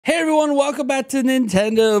Hey everyone, welcome back to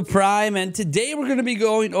Nintendo Prime, and today we're going to be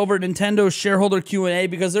going over Nintendo's shareholder Q&A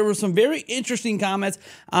because there were some very interesting comments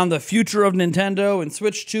on the future of Nintendo and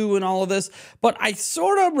Switch 2 and all of this, but I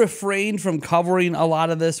sort of refrained from covering a lot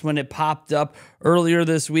of this when it popped up earlier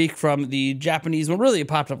this week from the Japanese, well really it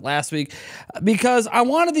popped up last week, because I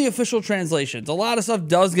wanted the official translations. A lot of stuff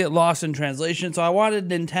does get lost in translation, so I wanted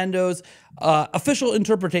Nintendo's official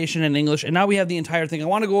interpretation in English, and now we have the entire thing. I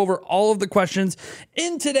want to go over all of the questions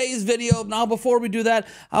in today's video. Now, before we do that,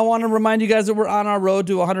 I want to remind you guys that we're on our road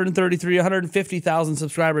to 150,000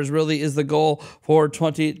 subscribers. Really is the goal for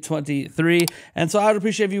 2023, and so I would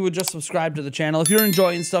appreciate if you would just subscribe to the channel. If you're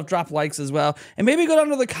enjoying stuff, drop likes as well, and maybe go down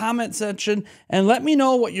to the comment section and let me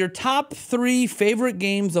know what your top 3 favorite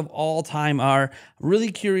games of all time are.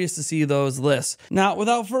 Really curious to see those lists. Now,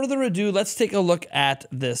 without further ado, let's take a look at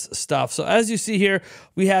this stuff. So as you see here,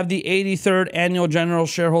 we have the 83rd Annual General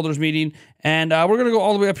Shareholders Meeting, and we're going to go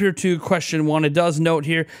all the way up here to question 1. It does note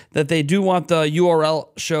here that they do want the URL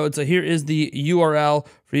showed, so here is the URL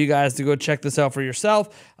for you guys to go check this out for yourself.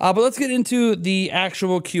 But let's get into the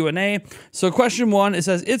actual Q&A. So question 1, it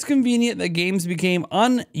says, it's convenient that games became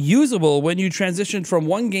unusable when you transitioned from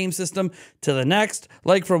one game system to the next,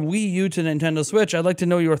 like from Wii U to Nintendo Switch. I'd like to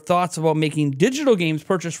know your thoughts about making digital games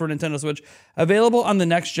purchased for Nintendo Switch available on the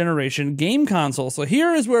next generation game console. So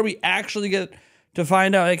here is where we actually get to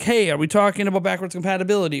find out, like, hey, are we talking about backwards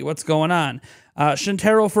compatibility? What's going on?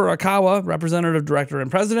 Shintaro Furukawa, representative director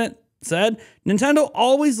and president, said, Nintendo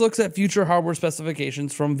always looks at future hardware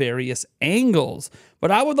specifications from various angles,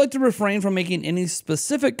 but I would like to refrain from making any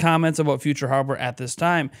specific comments about future hardware at this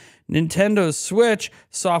time. Nintendo's Switch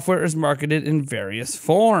software is marketed in various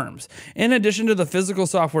forms. In addition to the physical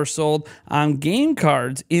software sold on game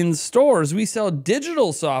cards in stores, we sell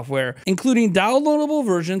digital software, including downloadable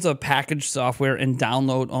versions of packaged software and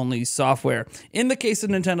download-only software. In the case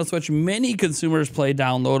of Nintendo Switch, many consumers play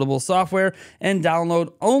downloadable software and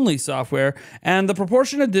download-only software, and the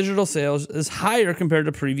proportion of digital sales is higher compared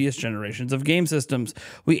to previous generations of game systems.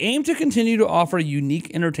 We aim to continue to offer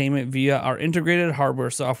unique entertainment via our integrated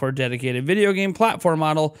hardware-software dedicated video game platform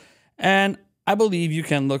model, and I believe you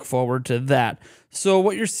can look forward to that. So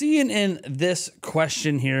what you're seeing in this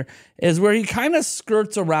question here is where he kind of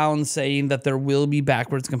skirts around saying that there will be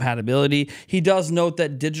backwards compatibility. He does note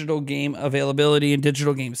that digital game availability and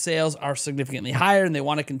digital game sales are significantly higher, and they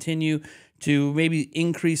want to continue to maybe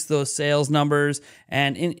increase those sales numbers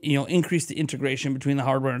and increase the integration between the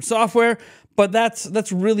hardware and software. But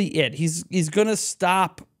that's really it. He's going to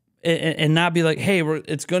stop and not be like, hey,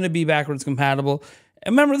 it's going to be backwards compatible.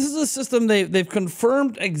 And remember, this is a system they've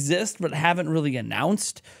confirmed exists but haven't really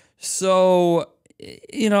announced. So,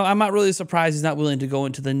 I'm not really surprised he's not willing to go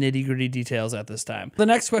into the nitty-gritty details at this time. The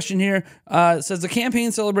next question here says, the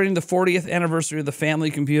campaign celebrating the 40th anniversary of the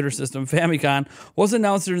family computer system, Famicom, was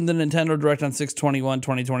announced during the Nintendo Direct on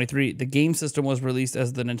 6/21/2023. The game system was released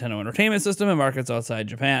as the Nintendo Entertainment System in markets outside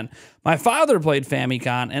Japan. My father played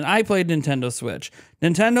Famicom, and I played Nintendo Switch.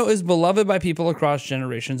 Nintendo is beloved by people across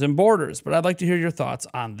generations and borders, but I'd like to hear your thoughts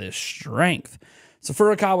on this strength. So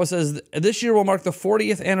Furukawa says, this year will mark the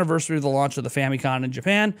 40th anniversary of the launch of the Famicom in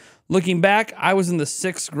Japan. Looking back, I was in the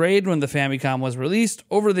 6th grade when the Famicom was released.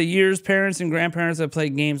 Over the years, parents and grandparents have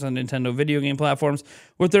played games on Nintendo video game platforms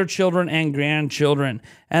with their children and grandchildren.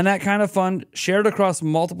 And that kind of fun, shared across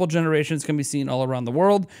multiple generations, can be seen all around the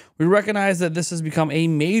world. We recognize that this has become a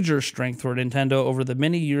major strength for Nintendo over the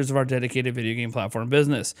many years of our dedicated video game platform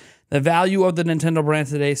business. The value of the Nintendo brand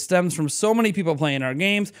today stems from so many people playing our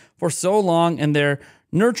games for so long, and their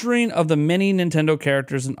nurturing of the many Nintendo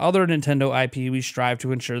characters and other Nintendo IP. We strive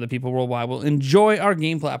to ensure that people worldwide will enjoy our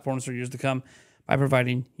game platforms for years to come by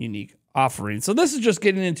providing unique offerings. So this is just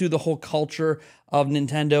getting into the whole culture of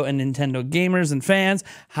Nintendo and Nintendo gamers and fans,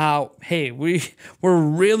 how, hey, we're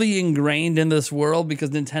really ingrained in this world because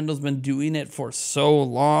Nintendo's been doing it for so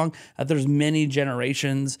long that there's many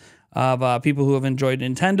generations of people who have enjoyed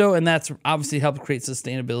Nintendo, and that's obviously helped create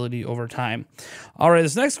sustainability over time. All right,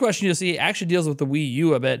 this next question you'll see actually deals with the Wii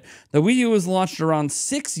U a bit. The Wii U was launched around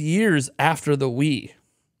 6 years after the Wii.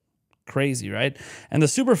 Crazy, right? And the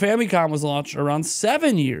Super Famicom was launched around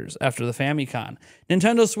 7 years after the Famicom.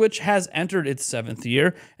 Nintendo Switch has entered its 7th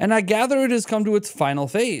year, and I gather it has come to its final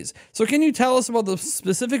phase. So can you tell us about the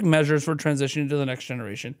specific measures for transitioning to the next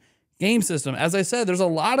generation game system? As I said, there's a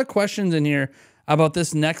lot of questions in here about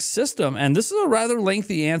this next system? And this is a rather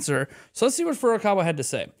lengthy answer, so let's see what Furukawa had to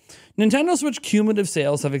say. Nintendo Switch cumulative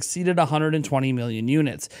sales have exceeded 120 million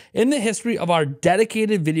units. In the history of our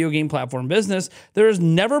dedicated video game platform business, there has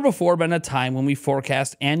never before been a time when we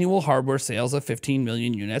forecast annual hardware sales of 15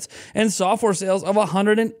 million units and software sales of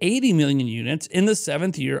 180 million units in the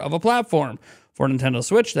 7th year of a platform. For Nintendo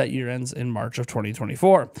Switch, that year ends in March of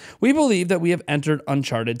 2024. We believe that we have entered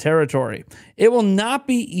uncharted territory. It will not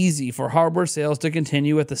be easy for hardware sales to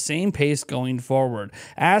continue at the same pace going forward,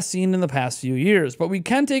 as seen in the past few years, but we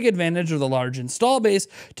can take advantage of the large install base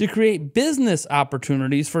to create business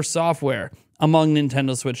opportunities for software. Among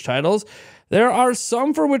Nintendo Switch titles, there are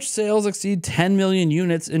some for which sales exceed 10 million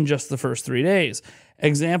units in just the first 3 days.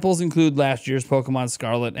 Examples include last year's Pokemon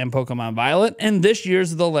Scarlet and Pokemon Violet, and this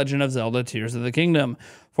year's The Legend of Zelda Tears of the Kingdom.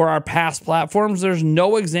 For our past platforms, there's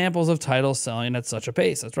no examples of titles selling at such a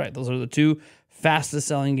pace. That's right, those are the 2 fastest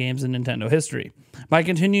selling games in Nintendo history. By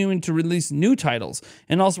continuing to release new titles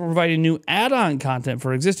and also providing new add-on content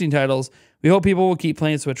for existing titles, we hope people will keep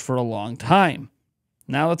playing Switch for a long time.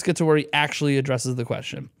 Now let's get to where he actually addresses the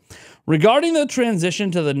question. Regarding the transition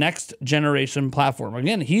to the next generation platform,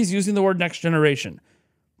 again, he's using the word next generation.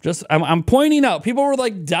 I'm pointing out, people were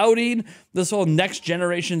like doubting this whole next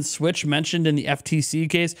generation Switch mentioned in the FTC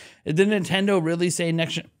case. Did Nintendo really say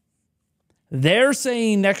next gen? They're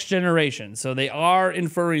saying next generation. So they are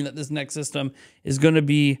inferring that this next system is going to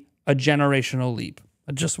be a generational leap.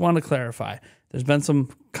 I just want to clarify. There's been some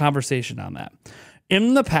conversation on that.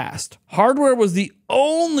 In the past, hardware was the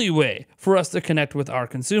only way for us to connect with our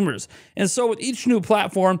consumers. And so with each new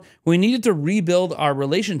platform, we needed to rebuild our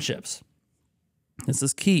relationships. This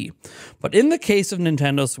is key. But in the case of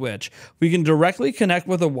Nintendo Switch, we can directly connect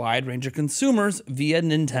with a wide range of consumers via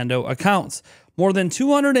Nintendo accounts. More than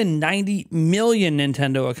 290 million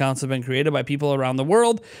Nintendo accounts have been created by people around the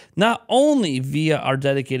world, not only via our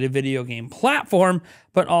dedicated video game platform,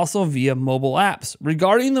 but also via mobile apps.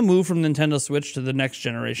 Regarding the move from Nintendo Switch to the next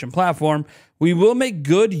generation platform, we will make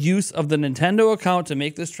good use of the Nintendo account to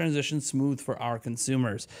make this transition smooth for our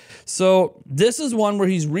consumers. So this is one where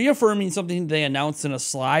he's reaffirming something they announced in a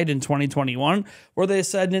slide in 2021, where they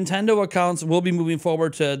said Nintendo accounts will be moving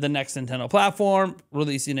forward to the next Nintendo platform,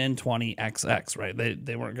 releasing in 20XX, right?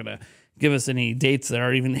 They weren't going to give us any dates there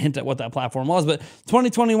or even hint at what that platform was. But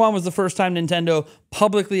 2021 was the first time Nintendo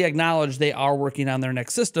publicly acknowledged they are working on their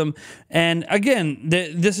next system. And again,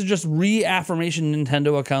 this is just reaffirmation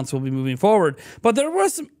Nintendo accounts will be moving forward. But there were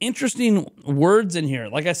some interesting words in here.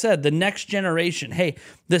 Like I said, the next generation. Hey,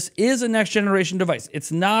 this is a next generation device.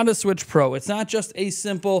 It's not a Switch Pro. It's not just a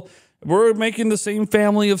simple, we're making the same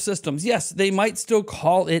family of systems. Yes, they might still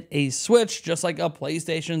call it a Switch, just like a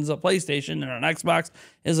PlayStation's a PlayStation and an Xbox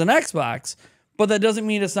is an Xbox, but that doesn't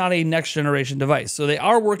mean it's not a next generation device. So they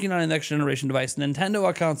are working on a next generation device. Nintendo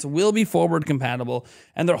accounts will be forward compatible,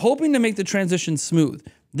 and they're hoping to make the transition smooth.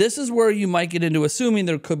 This is where you might get into assuming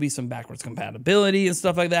there could be some backwards compatibility and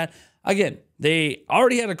stuff like that. Again, they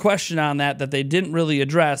already had a question on that they didn't really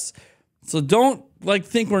address. So don't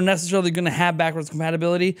think we're necessarily going to have backwards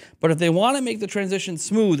compatibility, but if they want to make the transition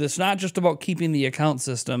smooth, it's not just about keeping the account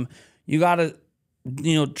system. You got to,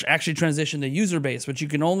 actually transition the user base, which you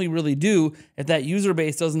can only really do if that user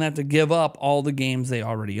base doesn't have to give up all the games they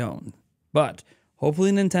already own. But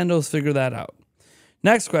hopefully Nintendo's figured that out.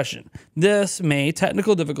 Next question. This May,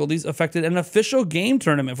 technical difficulties affected an official game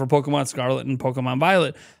tournament for Pokemon Scarlet and Pokemon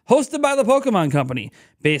Violet, hosted by the Pokemon Company.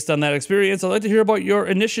 Based on that experience, I'd like to hear about your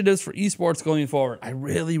initiatives for esports going forward. I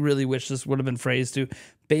really, really wish this would have been phrased to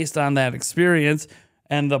based on that experience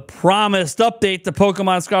and the promised update to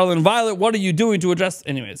Pokemon Scarlet and Violet. What are you doing to address?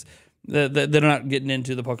 Anyways, they're not getting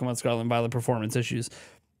into the Pokemon Scarlet and Violet performance issues.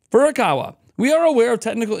 Furukawa. We are aware of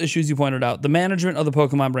technical issues you pointed out. The management of the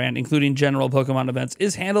Pokemon brand, including general Pokemon events,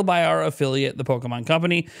 is handled by our affiliate, the Pokemon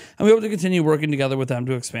Company, and we hope to continue working together with them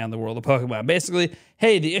to expand the world of Pokemon. Basically,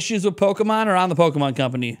 hey, the issues with Pokemon are on the Pokemon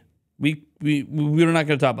Company. We're not going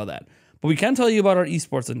to talk about that. But we can tell you about our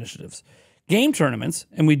esports initiatives. Game tournaments,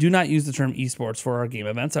 and we do not use the term esports for our game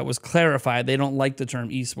events. That was clarified. They don't like the term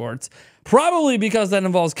esports, probably because that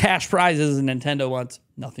involves cash prizes, and Nintendo wants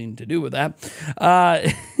nothing to do with that.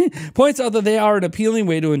 Points out that they are an appealing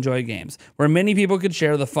way to enjoy games, where many people could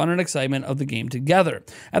share the fun and excitement of the game together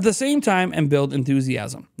at the same time and build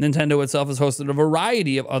enthusiasm. Nintendo itself has hosted a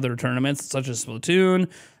variety of other tournaments, such as Splatoon.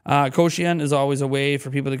 Koshien is always a way for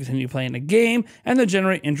people to continue playing a game and to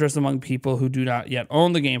generate interest among people who do not yet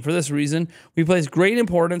own the game. For this reason, we place great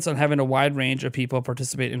importance on having a wide range of people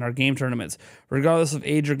participate in our game tournaments, regardless of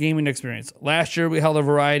age or gaming experience. experience. Last year, we held a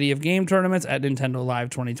variety of game tournaments at Nintendo Live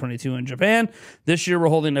 2022 in Japan. This year, we're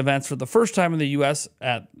holding events for the first time in the U.S.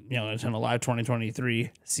 at Nintendo Live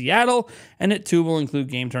 2023 Seattle, and it too will include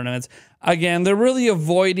game tournaments. Again, they're really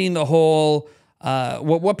avoiding the whole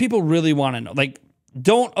what people really want to know. Like,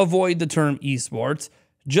 don't avoid the term esports.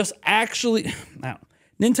 Just actually,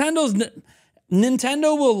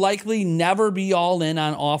 Nintendo will likely never be all in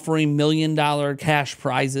on offering $1 million cash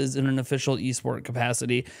prizes in an official esport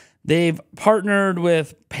capacity. They've partnered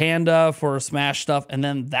with Panda for Smash stuff, and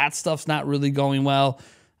then that stuff's not really going well.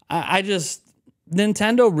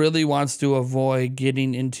 Nintendo really wants to avoid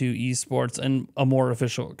getting into esports in a more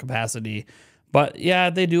official capacity. But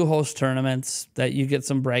yeah, they do host tournaments that you get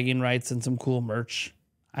some bragging rights and some cool merch,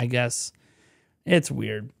 I guess. It's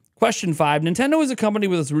weird. Question 5. Nintendo is a company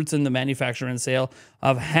with its roots in the manufacture and sale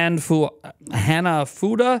of Hanafuda.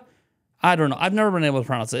 I don't know. I've never been able to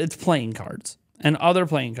pronounce it. It's playing cards and other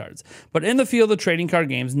playing cards. But in the field of trading card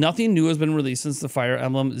games, nothing new has been released since the Fire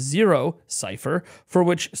Emblem Zero Cipher, for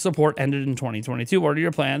which support ended in 2022. What are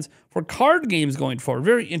your plans for card games going forward?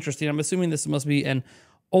 Very interesting. I'm assuming this must be an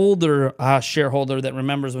older shareholder that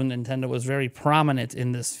remembers when Nintendo was very prominent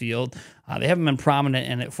in this field. They haven't been prominent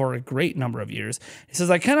in it for a great number of years. He says,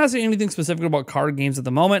 I cannot say anything specific about card games at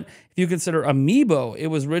the moment. If you consider Amiibo, it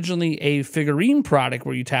was originally a figurine product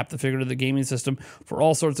where you tap the figure to the gaming system for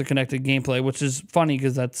all sorts of connected gameplay, which is funny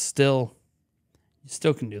because that's still, you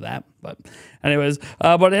still can do that. But anyways,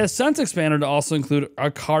 but it has since expanded to also include a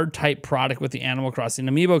card type product with the Animal Crossing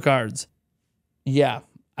Amiibo cards. Yeah.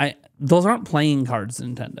 Those aren't playing cards,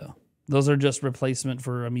 Nintendo. Those are just replacement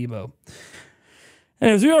for Amiibo.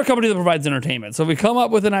 Anyways, we are a company that provides entertainment. So if we come up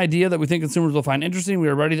with an idea that we think consumers will find interesting, we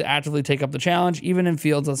are ready to actively take up the challenge, even in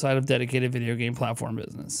fields outside of dedicated video game platform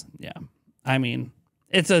business. Yeah. I mean,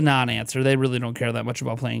 it's a non-answer. They really don't care that much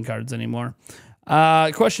about playing cards anymore.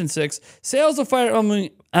 Question 6. Sales of Fire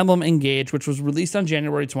Emblem Engage, which was released on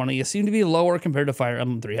January 20th, seem to be lower compared to Fire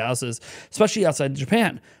Emblem Three Houses, especially outside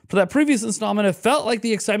Japan. For that previous installment, it felt like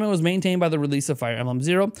the excitement was maintained by the release of Fire Emblem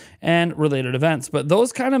Zero and related events, but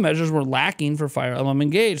those kind of measures were lacking for Fire Emblem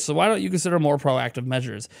Engage, so why don't you consider more proactive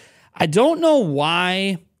measures? I don't know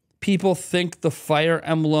why people think the Fire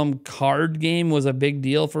Emblem card game was a big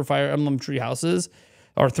deal for Fire Emblem Three Houses,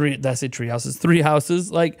 or three, did I say Three Houses? Three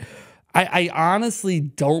Houses, like, I honestly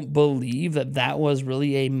don't believe that was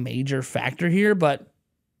really a major factor here, but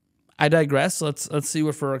I digress. Let's see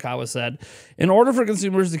what Furukawa said. In order for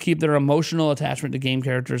consumers to keep their emotional attachment to game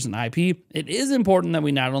characters and IP, it is important that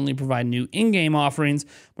we not only provide new in-game offerings,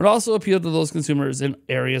 but also appeal to those consumers in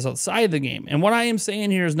areas outside the game. And what I am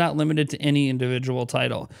saying here is not limited to any individual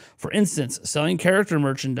title. For instance, selling character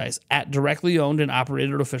merchandise at directly owned and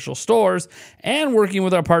operated official stores, and working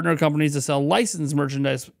with our partner companies to sell licensed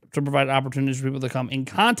merchandise to provide opportunities for people to come in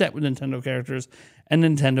contact with Nintendo characters and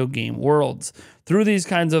Nintendo game worlds. Through these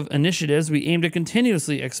kinds of initiatives, we aim to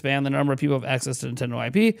continuously expand the number of people who have access to Nintendo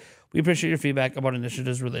IP. We appreciate your feedback about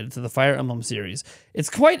initiatives related to the Fire Emblem series. It's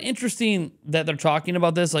quite interesting that they're talking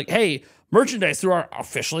about this, like, hey, merchandise through our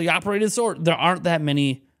officially operated store. There aren't that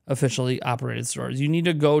many officially operated stores. You need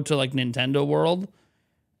to go to like Nintendo World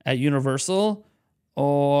at Universal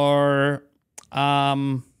or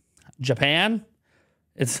Japan.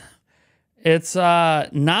 It's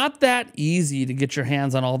not that easy to get your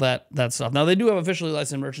hands on all that stuff. Now, they do have officially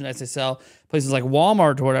licensed merchandise they sell places like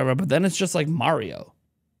Walmart or whatever, but then it's just like Mario.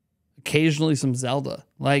 Occasionally some Zelda.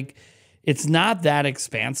 Like, it's not that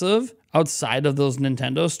expansive outside of those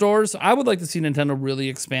Nintendo stores. So I would like to see Nintendo really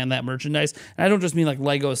expand that merchandise. And I don't just mean like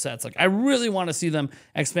Lego sets. Like, I really want to see them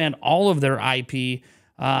expand all of their IP,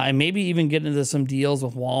 and maybe even get into some deals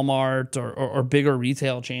with Walmart or bigger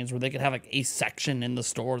retail chains where they could have like a section in the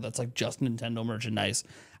store that's like just Nintendo merchandise.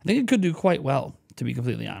 I think it could do quite well, to be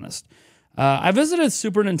completely honest. I visited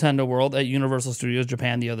Super Nintendo World at Universal Studios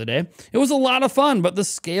Japan the other day. It was a lot of fun, but the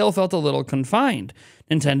scale felt a little confined.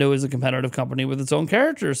 Nintendo is a competitive company with its own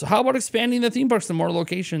characters. So how about expanding the theme parks to more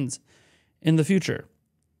locations in the future?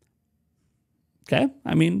 Okay,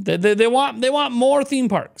 I mean, they want more theme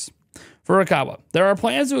parks. Furukawa, there are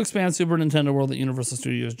plans to expand Super Nintendo World at Universal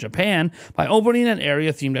Studios Japan by opening an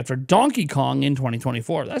area themed after Donkey Kong in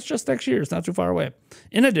 2024. That's just next year. It's not too far away.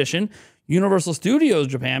 In addition, Universal Studios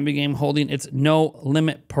Japan began holding its No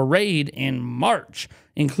Limit Parade in March,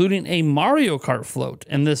 including a Mario Kart float.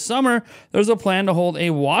 And this summer, there's a plan to hold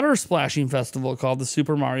a water splashing festival called the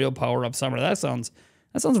Super Mario Power Up Summer. That sounds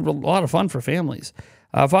That sounds a lot of fun for families.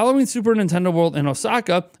 Following Super Nintendo World in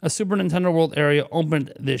Osaka, a Super Nintendo World area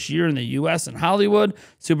opened this year in the U.S. and Hollywood.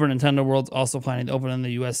 Super Nintendo World's also planning to open in the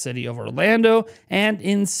U.S. city of Orlando and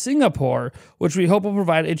in Singapore, which we hope will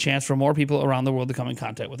provide a chance for more people around the world to come in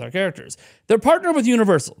contact with our characters. They're partnered with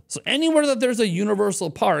Universal, so anywhere that there's a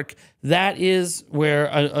Universal park, that is where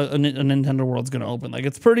a Nintendo World's going to open. Like,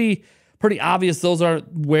 it's pretty obvious those are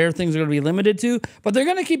where things are going to be limited to, but they're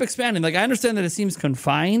going to keep expanding. Like, I understand that it seems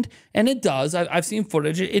confined, and it does. I've seen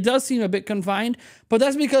footage. It does seem a bit confined, but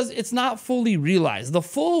that's because it's not fully realized. The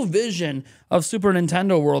full vision of Super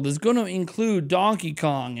Nintendo World is going to include Donkey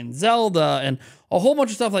Kong and Zelda and a whole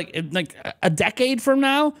bunch of stuff. Like a decade from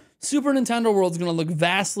now, Super Nintendo World is going to look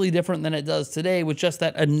vastly different than it does today with just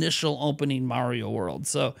that initial opening Mario World.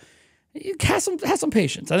 So have some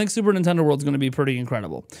patience. I think Super Nintendo World is going to be pretty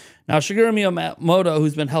incredible. Now, Shigeru Miyamoto,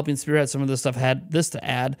 who's been helping spearhead some of this stuff, had this to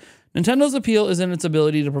add. Nintendo's appeal is in its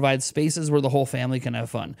ability to provide spaces where the whole family can have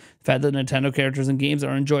fun. The fact that Nintendo characters and games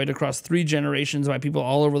are enjoyed across 3 generations by people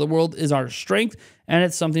all over the world is our strength, and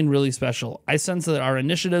it's something really special. I sense that our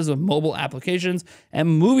initiatives with mobile applications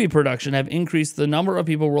and movie production have increased the number of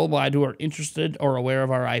people worldwide who are interested or aware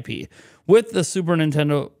of our IP. With the Super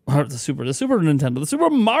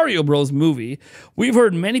Mario Bros. Movie, we've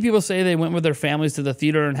heard many people say they went with their families to the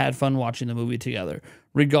theater and had fun watching the movie together.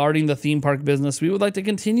 Regarding the theme park business, we would like to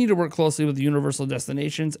continue to work closely with Universal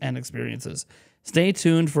Destinations and Experiences. Stay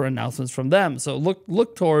tuned for announcements from them. So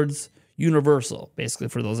look towards Universal, basically,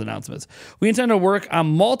 for those announcements. We intend to work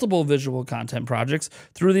on multiple visual content projects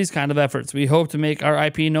through these kind of efforts. We hope to make our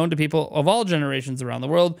IP known to people of all generations around the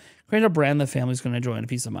world, create a brand that families can enjoy and a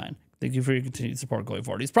peace of mind. Thank you for your continued support going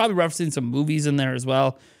forward. He's probably referencing some movies in there as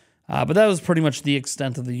well, but that was pretty much the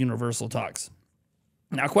extent of the Universal talks.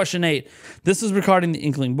 Now, question 8. This is regarding the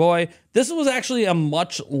Inkling Boy. This was actually a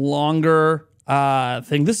much longer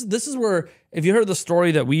thing. This is where, if you heard the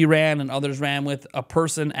story that we ran and others ran with, a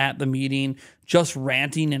person at the meeting just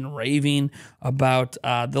ranting and raving about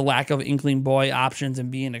the lack of Inkling Boy options and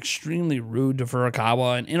being extremely rude to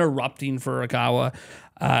Furukawa and interrupting Furukawa.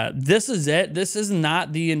 This is it. This is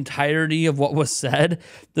not the entirety of what was said.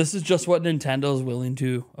 This is just what Nintendo is willing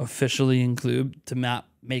to officially include to not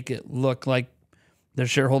make it look like their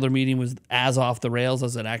shareholder meeting was as off the rails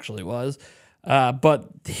as it actually was. But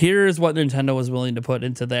here's what Nintendo was willing to put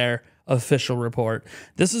into their official report.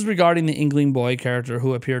 This is regarding the Inkling Boy character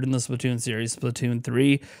who appeared in the Splatoon series, Splatoon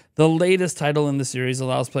 3. The latest title in the series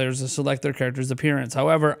allows players to select their character's appearance.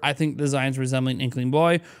 However, I think designs resembling Inkling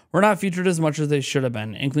Boy were not featured as much as they should have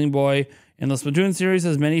been. Inkling Boy in the Splatoon series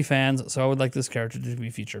has many fans, so I would like this character to be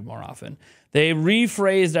featured more often. They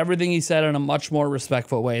rephrased everything he said in a much more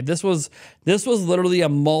respectful way. This was literally a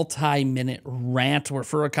multi-minute rant where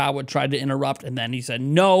Furukawa tried to interrupt, and then he said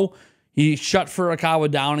no. He shut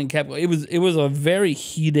Furukawa down and kept. It was a very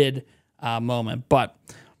heated moment, but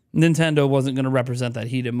Nintendo wasn't going to represent that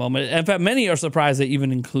heated moment. In fact, many are surprised they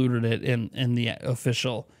even included it in the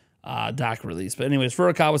official doc release. But anyways,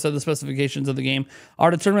 Furukawa said the specifications of the game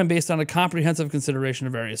are determined based on a comprehensive consideration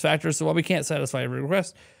of various factors. So while we can't satisfy every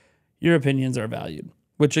request, your opinions are valued.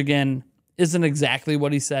 Which again isn't exactly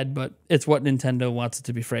what he said, but it's what Nintendo wants it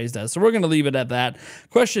to be phrased as. So we're going to leave it at that.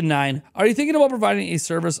 Question 9, are you thinking about providing a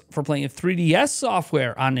service for playing 3DS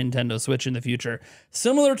software on Nintendo Switch in the future,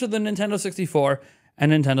 similar to the Nintendo 64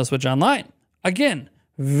 and Nintendo Switch Online? Again,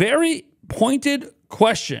 very pointed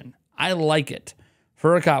question. I like it.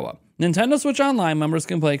 Furukawa. Nintendo Switch Online members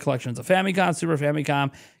can play collections of Famicom, Super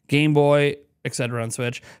Famicom, Game Boy, etc. on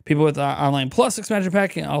Switch. People with Online Plus expansion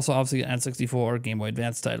pack can also obviously get N64 or Game Boy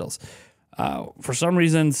Advance titles. For some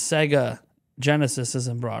reason, Sega Genesis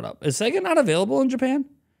isn't brought up. Is Sega not available in Japan?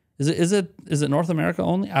 Is it North America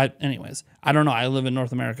only? Anyways, I don't know. I live in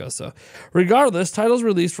North America, so regardless, titles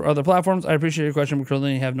released for other platforms. I appreciate your question, but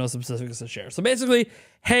currently have no specifics to share. So basically,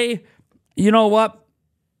 hey, you know what?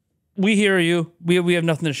 We hear you. We have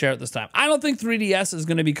nothing to share at this time. I don't think 3DS is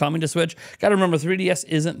going to be coming to Switch. Got to remember, 3DS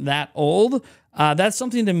isn't that old. That's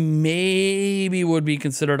something that maybe would be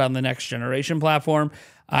considered on the next generation platform.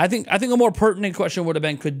 I think a more pertinent question would have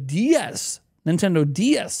been, could Nintendo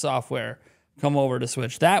DS software come over to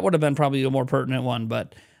Switch? That would have been probably a more pertinent one.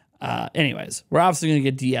 But anyways, we're obviously going to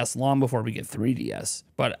get DS long before we get 3DS.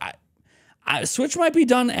 But Switch might be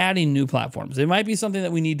done adding new platforms. It might be something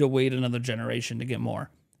that we need to wait another generation to get more.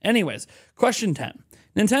 Anyways, question 10.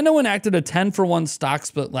 Nintendo enacted a 10-for-1 stock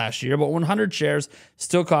split last year, but 100 shares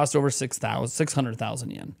still cost over 600,000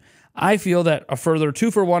 yen. I feel that a further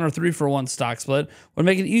 2-for-1 or 3-for-1 stock split would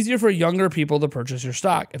make it easier for younger people to purchase your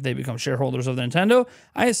stock. If they become shareholders of Nintendo,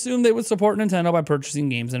 I assume they would support Nintendo by purchasing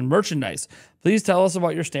games and merchandise. Please tell us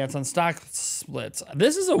about your stance on stock splits.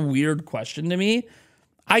 This is a weird question to me.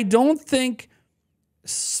 I don't think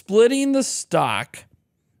splitting the stock,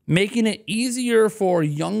 making it easier for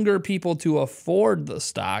younger people to afford the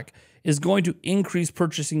stock, is going to increase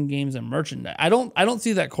purchasing games and merchandise. I don't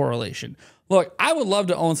see that correlation. Look, I would love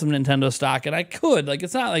to own some Nintendo stock, and I could. Like,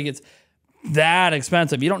 it's not like it's that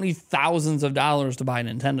expensive. You don't need thousands of dollars to buy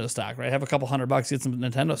Nintendo stock, right? Have a couple $100, get some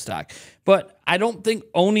Nintendo stock. But I don't think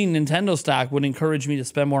owning Nintendo stock would encourage me to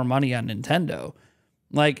spend more money on Nintendo.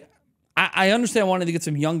 Like, I understand wanting to get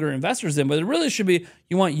some younger investors in, but it really should be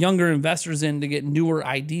you want younger investors in to get newer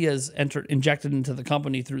ideas injected into the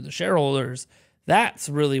company through the shareholders. That's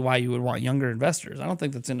really why you would want younger investors. I don't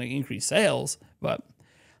think that's going to increase sales, but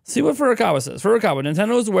see what Furukawa says. Furukawa,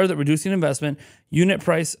 Nintendo is aware that reducing investment unit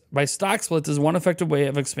price by stock splits is one effective way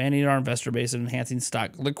of expanding our investor base and enhancing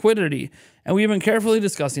stock liquidity, and we have been carefully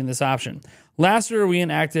discussing this option. Last year, we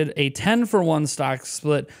enacted a 10-for-1 stock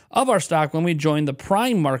split of our stock when we joined the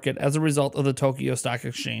Prime market as a result of the Tokyo Stock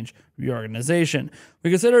Exchange reorganization. We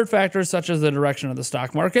considered factors such as the direction of the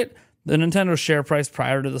stock market, the Nintendo share price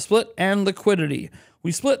prior to the split, and liquidity.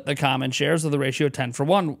 We split the common shares of the ratio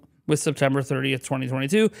 10-for-1 with September 30th,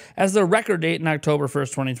 2022 as the record date and October 1st,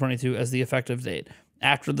 2022 as the effective date.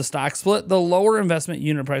 After the stock split, the lower investment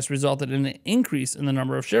unit price resulted in an increase in the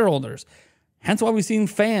number of shareholders. Hence why we've seen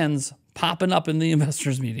fans popping up in the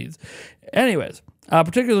investors' meetings. Anyways,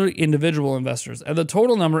 particularly individual investors. And the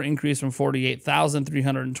total number increased from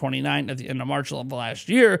 48,329 at the end of March of last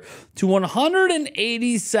year to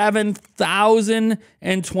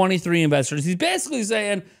 187,023 investors. He's basically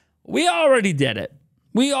saying, we already did it.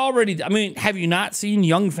 I mean, have you not seen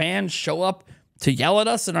young fans show up to yell at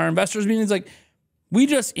us in our investors meetings? Like, we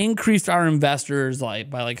just increased our investors by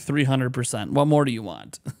 300%. What more do you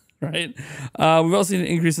want? Right? We've also seen an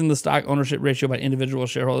increase in the stock ownership ratio by individual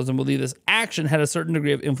shareholders and believe this action had a certain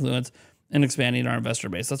degree of influence in expanding our investor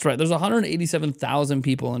base. That's right. There's 187,000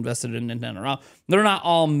 people invested in Nintendo. Now, they're not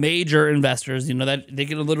all major investors, that they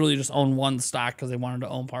could literally just own one stock because they wanted to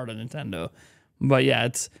own part of Nintendo. But yeah,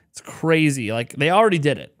 it's crazy. Like, they already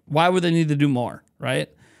did it. Why would they need to do more, right?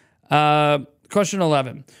 Question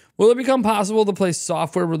 11. Will it become possible to play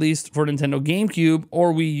software released for Nintendo GameCube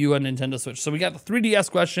or Wii U on Nintendo Switch? So we got the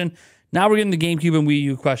 3DS question. Now we're getting the GameCube and Wii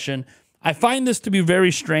U question. I find this to be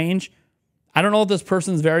very strange. I don't know if this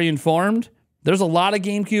person's very informed. There's a lot of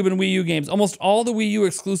GameCube and Wii U games. Almost all the Wii U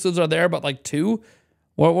exclusives are there, but like 2.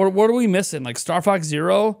 What are we missing? Like Star Fox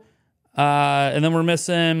Zero? And then we're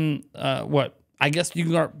missing, what? I guess you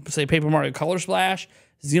can say Paper Mario Color Splash,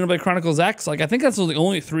 Xenoblade Chronicles X. Like, I think that's the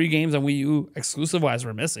only 3 games on Wii U exclusive-wise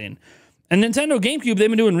we're missing. And Nintendo GameCube, they've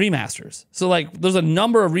been doing remasters. So, like, there's a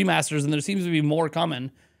number of remasters, and there seems to be more coming.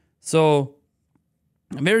 So,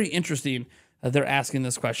 very interesting that they're asking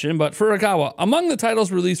this question. But Furukawa, among the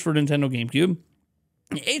titles released for Nintendo GameCube,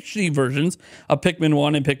 HD versions of Pikmin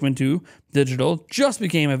 1 and Pikmin 2 digital just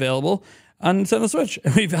became available on Nintendo Switch.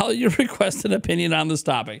 We value your request and opinion on this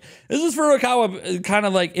topic. This is Furukawa kind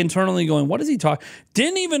of like internally going, what is he talking?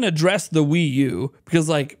 Didn't even address the Wii U because,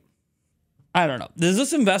 like, I don't know. Does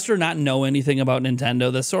this investor not know anything about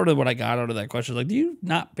Nintendo? That's sort of what I got out of that question. Like, do you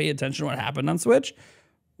not pay attention to what happened on Switch?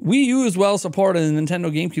 Wii U is well supported, and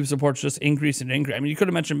Nintendo GameCube supports just increase and increase. I mean, you could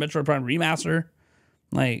have mentioned Metroid Prime Remaster.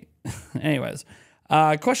 Like, anyways.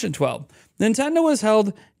 Question 12. Nintendo has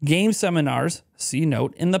held game seminars, see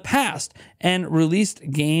note, in the past and released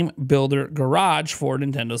Game Builder Garage for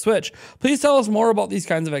Nintendo Switch. Please tell us more about these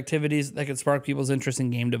kinds of activities that could spark people's interest in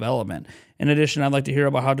game development. In addition, I'd like to hear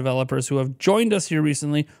about how developers who have joined us here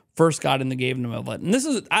recently first got in the game development. And this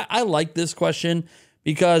is, I like this question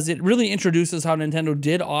because it really introduces how Nintendo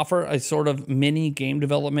did offer a sort of mini game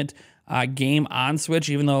development game on Switch,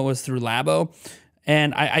 even though it was through Labo.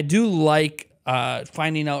 And I do like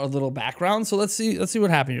finding out a little background. So let's see what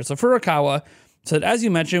happened here. So Furukawa said, as you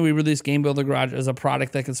mentioned, we released Game Builder Garage as a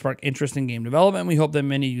product that can spark interest in game development. We hope that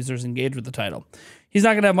many users engage with the title. He's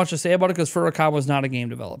not going to have much to say about it because Furukawa is not a game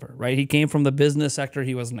developer, right? He came from the business sector.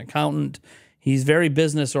 He was an accountant. He's very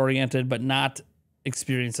business oriented, but not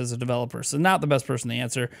experienced as a developer. So not the best person to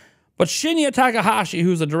answer. But Shinya Takahashi,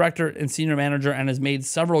 who's a director and senior manager and has made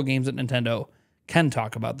several games at Nintendo, can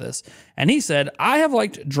talk about this. And he said, I have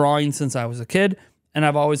liked drawing since I was a kid, and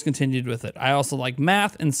I've always continued with it. I also like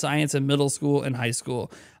math and science in middle school and high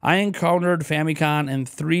school. I encountered Famicom and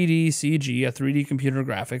 3D CG, a 3D computer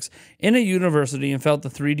graphics, in a university and felt the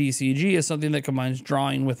 3D CG is something that combines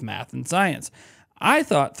drawing with math and science. I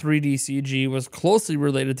thought 3D CG was closely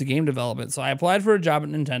related to game development, so I applied for a job at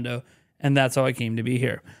Nintendo, and that's how I came to be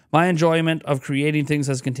here. My enjoyment of creating things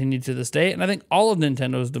has continued to this day, and I think all of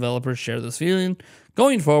Nintendo's developers share this feeling.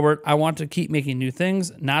 Going forward, I want to keep making new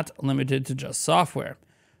things, not limited to just software.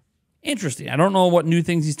 Interesting. I don't know what new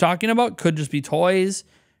things he's talking about. Could just be toys,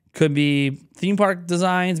 could be theme park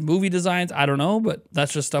designs, movie designs. I don't know, but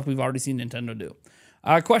that's just stuff we've already seen Nintendo do.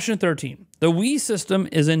 Question 13. The Wii system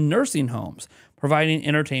is in nursing homes, providing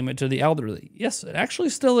entertainment to the elderly. Yes, it actually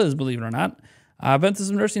still is, believe it or not. I've been to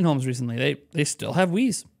some nursing homes recently. They still have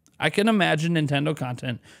Wiis. I can imagine Nintendo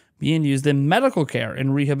content being used in medical care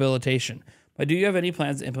and rehabilitation. But do you have any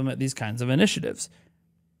plans to implement these kinds of initiatives?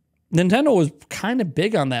 Nintendo was kind of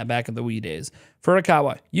big on that back in the Wii days.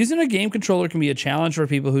 Furukawa, using a game controller can be a challenge for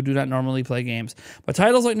people who do not normally play games, but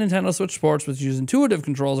titles like Nintendo Switch Sports, which use intuitive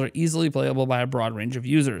controls, are easily playable by a broad range of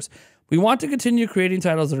users. We want to continue creating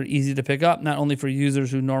titles that are easy to pick up, not only for users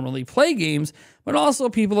who normally play games, but also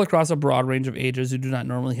people across a broad range of ages who do not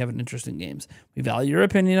normally have an interest in games. We value your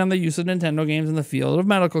opinion on the use of Nintendo games in the field of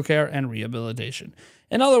medical care and rehabilitation.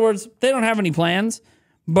 In other words, they don't have any plans.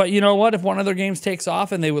 But you know what? If one of their games takes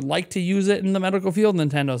off and they would like to use it in the medical field,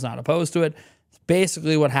 Nintendo's not opposed to it. It's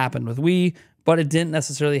basically what happened with Wii, but it didn't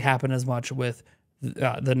necessarily happen as much with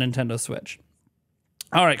the Nintendo Switch.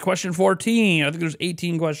 All right, question 14. I think there's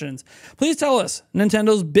 18 questions. Please tell us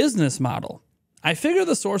Nintendo's business model. I figure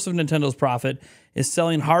the source of Nintendo's profit is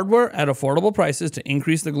selling hardware at affordable prices to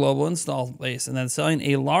increase the global install base and then selling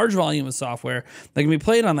a large volume of software that can be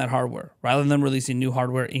played on that hardware. Rather than releasing new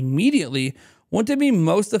hardware immediately, wouldn't it be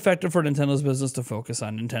most effective for Nintendo's business to focus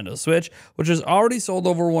on Nintendo Switch, which has already sold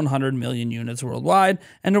over 100 million units worldwide,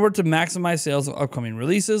 and in order to maximize sales of upcoming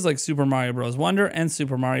releases like Super Mario Bros. Wonder and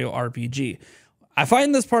Super Mario RPG? I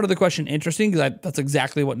find this part of the question interesting because that's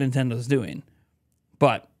exactly what Nintendo's doing.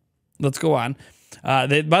 But let's go on. By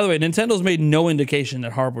the way, Nintendo's made no indication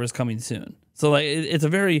that hardware is coming soon. So like, it's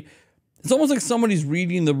almost like somebody's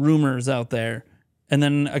reading the rumors out there and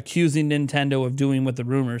then accusing Nintendo of doing what the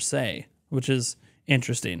rumors say, which is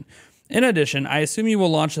interesting. In addition, I assume you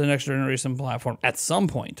will launch the next generation platform at some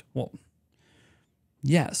point. Well,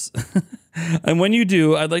 yes. And when you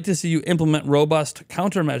do, I'd like to see you implement robust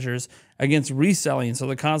countermeasures against reselling so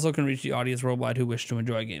the console can reach the audience worldwide who wish to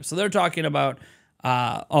enjoy games. So they're talking about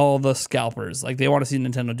all the scalpers. Like, they want to see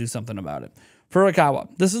Nintendo do something about it. Furukawa,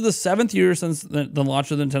 this is the 7th year since the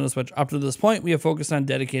launch of the Nintendo Switch. Up to this point, we have focused on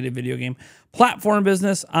dedicated video game platform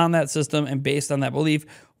business on that system, and based on that belief,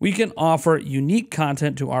 we can offer unique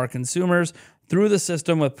content to our consumers through the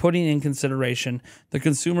system with putting in consideration the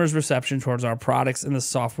consumer's reception towards our products and the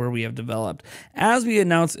software we have developed. As we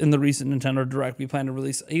announced in the recent Nintendo Direct, we plan to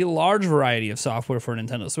release a large variety of software for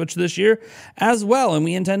Nintendo Switch this year as well, and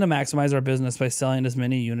we intend to maximize our business by selling as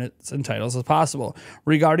many units and titles as possible.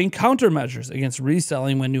 Regarding countermeasures against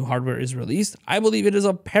reselling when new hardware is released, I believe it is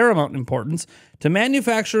of paramount importance to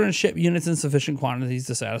manufacture and ship units in sufficient quantities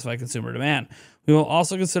to satisfy consumer demand. We will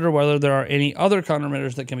also consider whether there are any other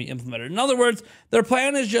countermeasures that can be implemented. In other words, their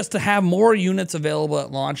plan is just to have more units available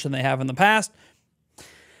at launch than they have in the past.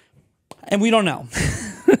 And we don't know.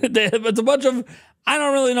 It's a bunch of, I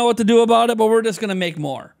don't really know what to do about it, but we're just going to make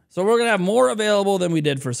more. So we're going to have more available than we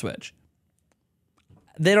did for Switch.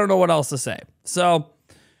 They don't know what else to say. So,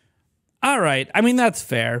 all right. I mean, that's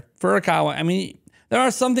fair. Furukawa, I mean, there are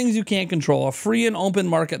some things you can't control. A free and open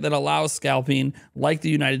market that allows scalping, like the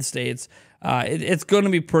United States, it's going to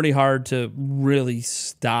be pretty hard to really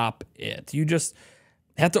stop it. You just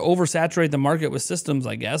have to oversaturate the market with systems,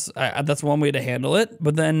 I guess. That's one way to handle it.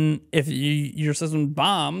 But then if your system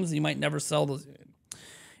bombs, you might never sell those.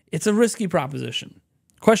 It's a risky proposition.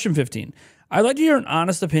 Question 15. I'd like to hear an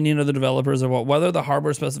honest opinion of the developers about whether the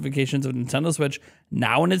hardware specifications of Nintendo Switch,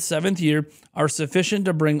 now in its 7th year, are sufficient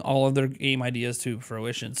to bring all of their game ideas to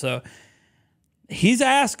fruition. So he's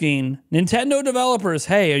asking Nintendo developers,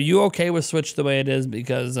 hey, are you okay with Switch the way it is?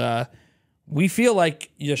 Because we feel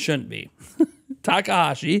like you shouldn't be.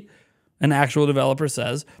 Takahashi, an actual developer,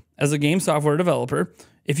 says, as a game software developer,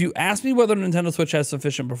 if you ask me whether Nintendo Switch has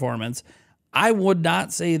sufficient performance, I would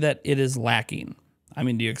not say that it is lacking. I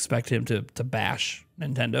mean, do you expect him to bash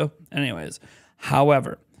Nintendo? Anyways,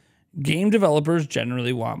 however, game developers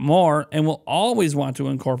generally want more and will always want to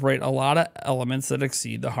incorporate a lot of elements that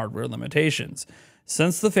exceed the hardware limitations.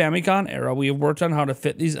 Since the Famicom era, we have worked on how to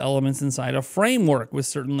fit these elements inside a framework with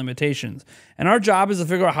certain limitations, and our job is to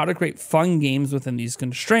figure out how to create fun games within these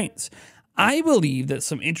constraints. I believe that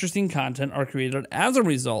some interesting content are created as a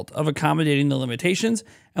result of accommodating the limitations,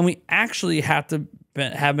 and we actually have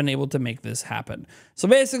been able to make this happen. So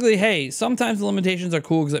basically, hey, sometimes the limitations are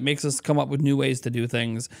cool because it makes us come up with new ways to do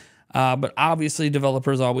things. But obviously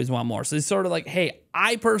developers always want more. So it's sort of like, hey,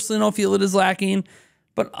 I personally don't feel it is lacking,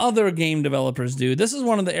 but other game developers do. This is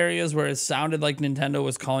one of the areas where it sounded like Nintendo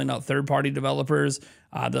was calling out third-party developers.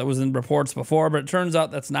 That was in reports before, but it turns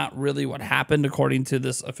out that's not really what happened according to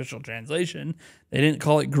this official translation. They didn't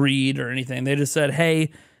call it greed or anything. They just said,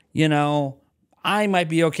 hey, you know, I might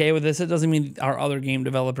be okay with this. It doesn't mean our other game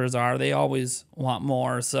developers are. They always want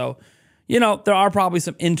more. So, you know, there are probably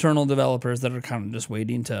some internal developers that are kind of just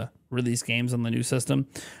waiting to release games on the new system.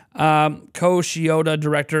 Ko Shioda,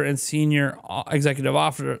 director and senior executive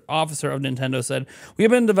officer of Nintendo, said, "We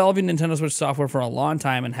have been developing Nintendo Switch software for a long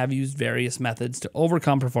time and have used various methods to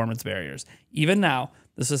overcome performance barriers. Even now,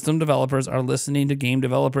 the system developers are listening to game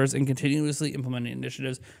developers and continuously implementing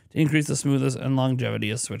initiatives to increase the smoothness and longevity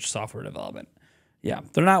of Switch software development." Yeah,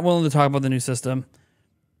 they're not willing to talk about the new system.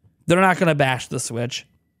 They're not going to bash the Switch.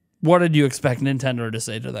 What did you expect Nintendo to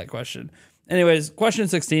say to that question? Anyways, question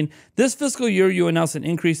 16. This fiscal year, you announced an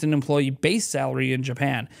increase in employee base salary in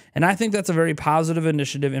Japan, and I think that's a very positive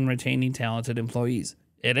initiative in retaining talented employees.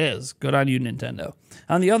 It is. Good on you, Nintendo.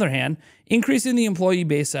 On the other hand, increasing the employee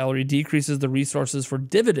base salary decreases the resources for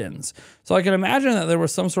dividends. So I can imagine that there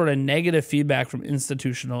was some sort of negative feedback from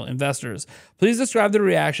institutional investors. Please describe the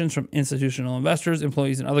reactions from institutional investors,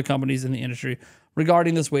 employees, and other companies in the industry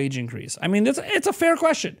regarding this wage increase. I mean, it's a fair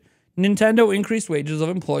question. Nintendo increased wages of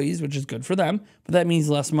employees, which is good for them, but that means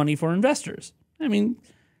less money for investors. I mean,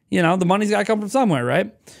 you know, the money's got to come from somewhere,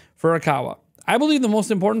 right? Furukawa. I believe the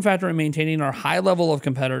most important factor in maintaining our high level of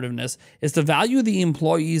competitiveness is to value the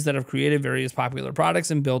employees that have created various popular products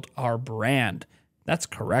and built our brand. That's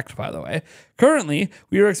correct, by the way. Currently,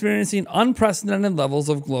 we are experiencing unprecedented levels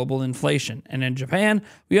of global inflation, and in Japan,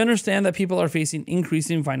 we understand that people are facing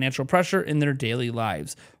increasing financial pressure in their daily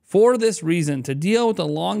lives. For this reason, to deal with the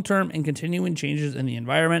long-term and continuing changes in the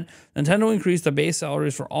environment, Nintendo increased the base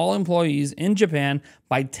salaries for all employees in Japan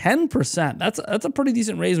by 10%. That's a pretty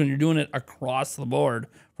decent raise when you're doing it across the board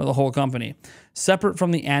for the whole company, separate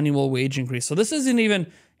from the annual wage increase. So this isn't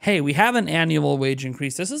even, hey, we have an annual wage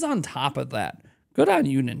increase. This is on top of that. Good on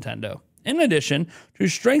you, Nintendo. In addition, to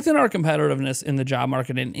strengthen our competitiveness in the job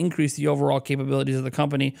market and increase the overall capabilities of the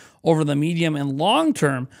company over the medium and long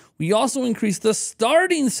term, we also increased the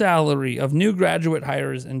starting salary of new graduate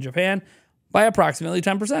hires in Japan by approximately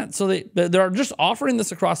 10%. So they're just offering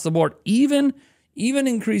this across the board, even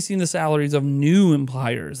increasing the salaries of new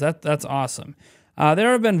employers. That's awesome.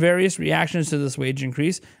 There have been various reactions to this wage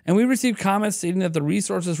increase, and we received comments stating that the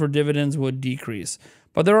resources for dividends would decrease.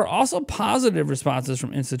 But there are also positive responses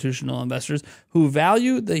from institutional investors who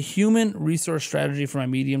value the human resource strategy from a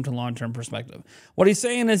medium to long-term perspective. What he's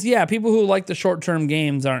saying is, yeah, people who like the short-term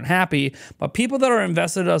gains aren't happy, but people that are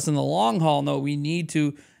invested in us in the long haul know we need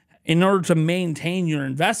to, in order to maintain your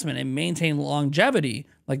investment and maintain longevity,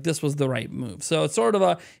 like this was the right move. So it's sort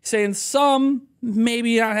of saying some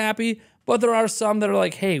maybe not happy, but there are some that are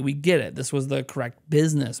like, hey, we get it. This was the correct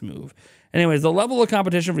business move. Anyways, the level of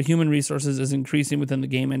competition for human resources is increasing within the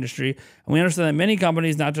game industry, and we understand that many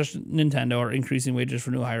companies, not just Nintendo, are increasing wages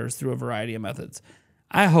for new hires through a variety of methods.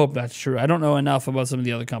 I hope that's true. I don't know enough about some of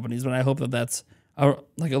the other companies, but I hope that that's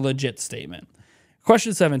like a legit statement.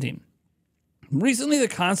 Question 17. Recently, the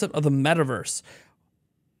concept of the metaverse.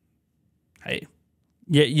 Hey,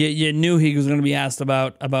 you knew he was going to be asked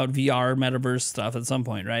about VR metaverse stuff at some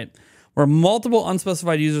point, right? Where multiple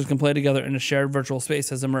unspecified users can play together in a shared virtual space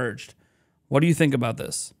has emerged. What do you think about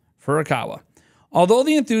this? Furukawa. Although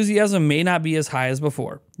the enthusiasm may not be as high as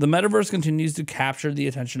before, the metaverse continues to capture the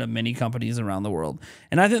attention of many companies around the world,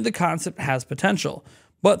 and I think the concept has potential.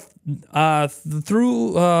 But though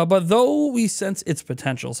we sense its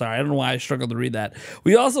potential, sorry, I don't know why I struggled to read that.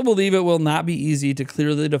 We also believe it will not be easy to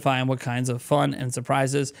clearly define what kinds of fun and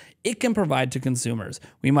surprises it can provide to consumers.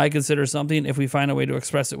 We might consider something if we find a way to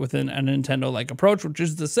express it within a Nintendo-like approach, which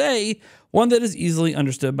is to say, one that is easily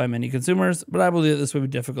understood by many consumers, but I believe this would be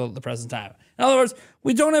difficult at the present time. In other words,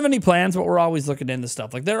 we don't have any plans, but we're always looking into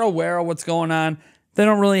stuff. Like, they're aware of what's going on. They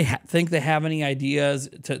don't really think they have any ideas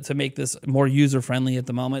to make this more user-friendly at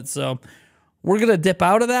the moment. So we're going to dip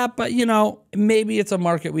out of that. But, you know, maybe it's a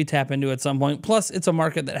market we tap into at some point. Plus, it's a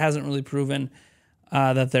market that hasn't really proven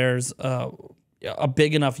that there's a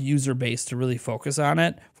big enough user base to really focus on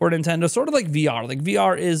it for Nintendo. Sort of like VR. Like,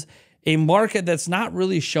 VR is a market that's not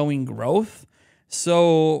really showing growth.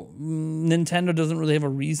 So Nintendo doesn't really have a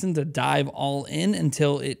reason to dive all in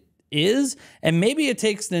until it is, and maybe it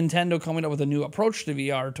takes Nintendo coming up with a new approach to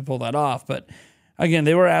VR to pull that off. But again,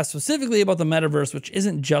 they were asked specifically about the metaverse, which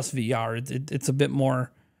isn't just VR. It's a bit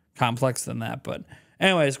more complex than that. But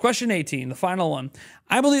Anyways, question 18, the final one.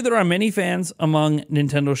 I believe there are many fans among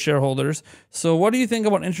Nintendo shareholders. So what do you think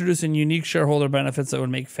about introducing unique shareholder benefits that would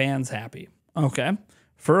make fans happy? Okay.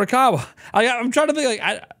 Furukawa. I'm trying to think,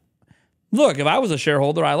 like, look, if I was a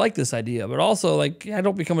shareholder, I like this idea. But also, like, I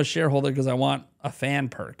don't become a shareholder because I want a fan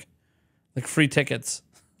perk. Like free tickets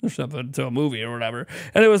or something to a movie or whatever.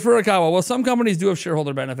 And it was Furukawa. Well, some companies do have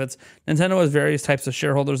shareholder benefits. Nintendo has various types of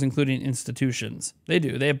shareholders, including institutions. They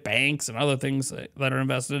do. They have banks and other things that are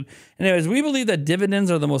invested. Anyways, we believe that dividends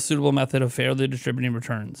are the most suitable method of fairly distributing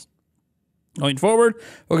returns. Going forward,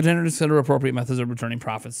 we'll continue to consider appropriate methods of returning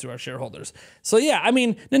profits to our shareholders. So yeah, I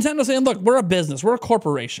mean, Nintendo's saying, look, we're a business. We're a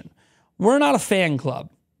corporation. We're not a fan club.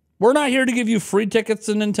 We're not here to give you free tickets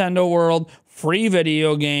to Nintendo World, free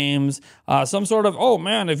video games, some sort of, oh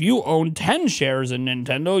man, if you own 10 shares in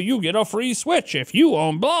Nintendo, you get a free Switch. If you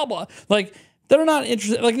own blah, blah. Like, they're not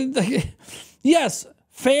interested. Like yes,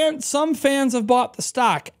 some fans have bought the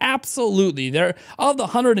stock. Absolutely. They're, of the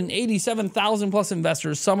 187,000 plus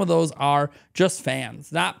investors, some of those are just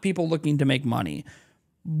fans, not people looking to make money.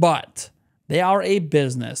 But they are a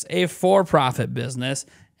business, a for-profit business.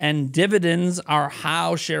 And dividends are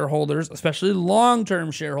how shareholders, especially long-term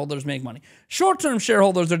shareholders, make money. Short-term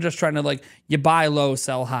shareholders are just trying to, like, you buy low,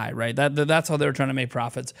 sell high, right? That's how they're trying to make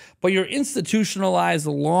profits. But your institutionalized,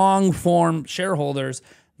 long-form shareholders,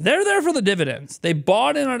 they're there for the dividends. They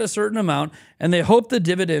bought in at a certain amount, and they hope the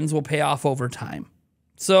dividends will pay off over time.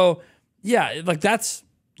 So, yeah, like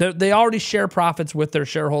they already share profits with their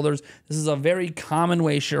shareholders. This is a very common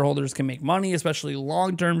way shareholders can make money, especially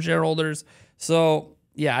long-term shareholders. So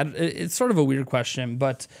yeah, it's sort of a weird question,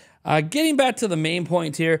 but getting back to the main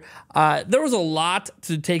point here, there was a lot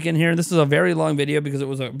to take in here. This is a very long video because it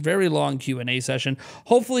was a very long Q&A session.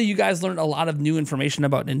 Hopefully you guys learned a lot of new information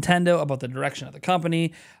about Nintendo, about the direction of the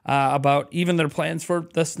company, about even their plans for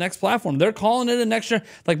this next platform. They're calling it a next gen.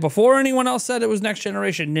 Like before anyone else said it was next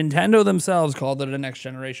generation, Nintendo themselves called it a next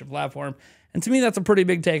generation platform. And to me, that's a pretty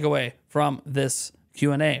big takeaway from this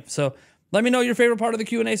Q&A. So let me know your favorite part of the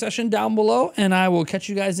Q&A session down below, and I will catch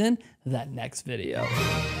you guys in that next video.